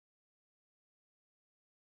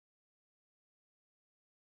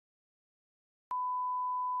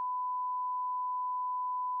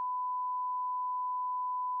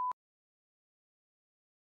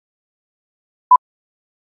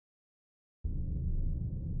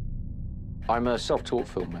I'm a self-taught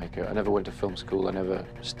filmmaker. I never went to film school. I never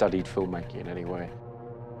studied filmmaking in any way.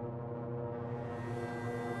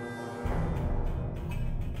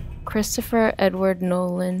 Christopher Edward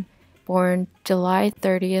Nolan, born July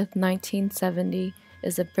 30th, 1970,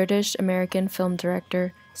 is a British-American film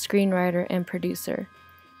director, screenwriter, and producer.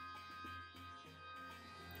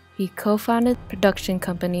 He co-founded the production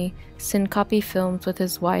company Syncope Films with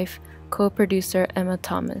his wife, co-producer Emma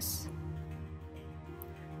Thomas.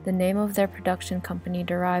 The name of their production company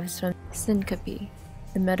derives from syncope,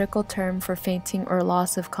 the medical term for fainting or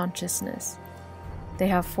loss of consciousness. They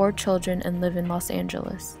have 4 children and live in Los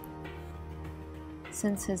Angeles.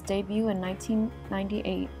 Since his debut in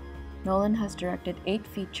 1998, Nolan has directed 8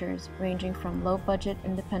 features ranging from low-budget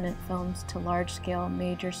independent films to large-scale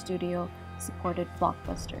major studio-supported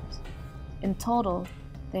blockbusters. In total,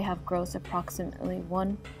 they have grossed approximately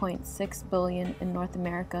 $1.6 billion in North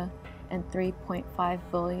America and $3.5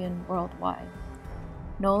 billion worldwide.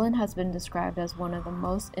 Nolan has been described as one of the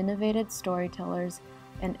most innovative storytellers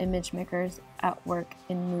and image makers at work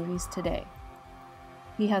in movies today.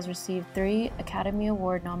 He has received 3 Academy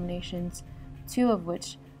Award nominations, 2 of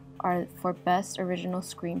which are for Best Original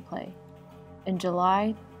Screenplay. In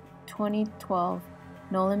July 2012,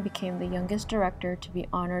 Nolan became the youngest director to be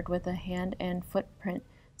honored with a hand and footprint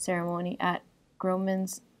ceremony at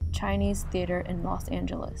Grauman's Chinese Theater in Los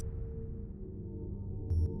Angeles.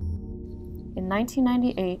 In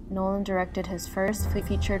 1998, Nolan directed his first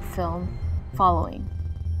featured film, Following.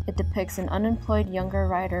 It depicts an unemployed younger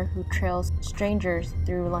writer who trails strangers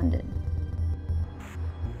through London.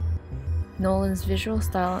 Nolan's visual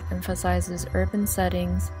style emphasizes urban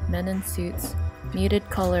settings, men in suits, muted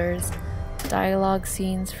colors, dialogue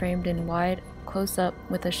scenes framed in wide close-up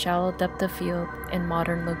with a shallow depth of field, and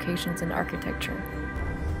modern locations and architecture.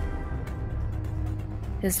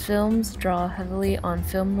 His films draw heavily on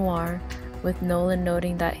film noir, with Nolan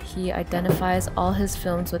noting that he identifies all his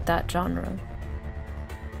films with that genre.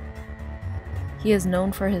 He is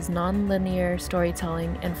known for his non-linear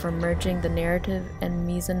storytelling and for merging the narrative and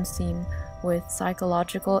mise-en-scene with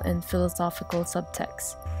psychological and philosophical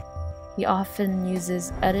subtext. He often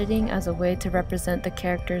uses editing as a way to represent the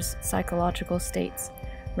characters' psychological states,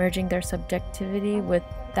 merging their subjectivity with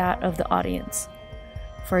that of the audience.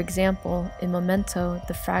 For example, in Memento,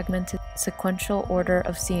 the fragmented sequential order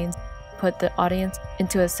of scenes put the audience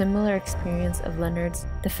into a similar experience of Leonard's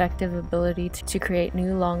defective ability to create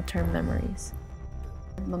new long-term memories.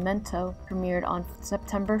 Memento premiered on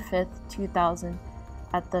September 5, 2000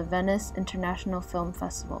 at the Venice International Film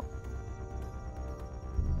Festival.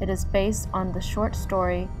 It is based on the short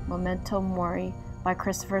story Memento Mori by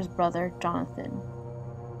Christopher's brother, Jonathan.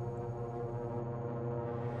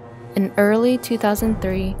 In early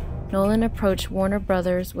 2003, Nolan approached Warner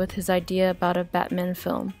Brothers with his idea about a Batman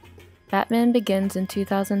film. Batman Begins in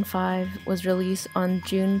 2005 was released on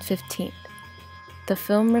June 15th. The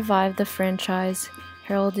film revived the franchise,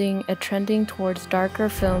 heralding a trending towards darker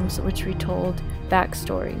films which retold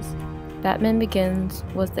backstories. Batman Begins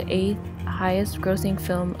was the 8th highest grossing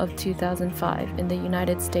film of 2005 in the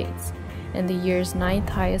United States and the year's 9th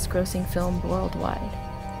highest grossing film worldwide.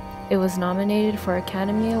 It was nominated for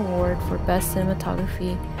Academy Award for Best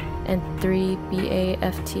Cinematography and 3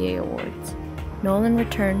 BAFTA awards. Nolan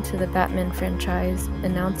returned to the Batman franchise,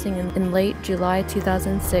 announcing in late July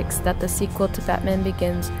 2006 that the sequel to Batman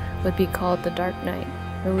Begins would be called The Dark Knight.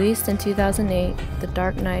 Released in 2008, The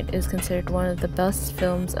Dark Knight is considered one of the best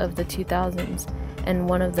films of the 2000s and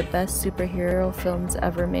one of the best superhero films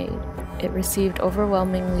ever made. It received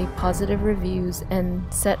overwhelmingly positive reviews and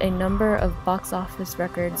set a number of box office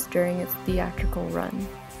records during its theatrical run.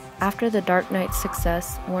 After The Dark Knight's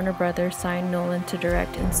success, Warner Brothers signed Nolan to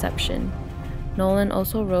direct Inception. Nolan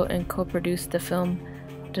also wrote and co-produced the film,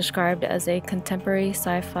 described as a contemporary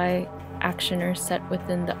sci-fi actioner set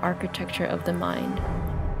within the architecture of the mind.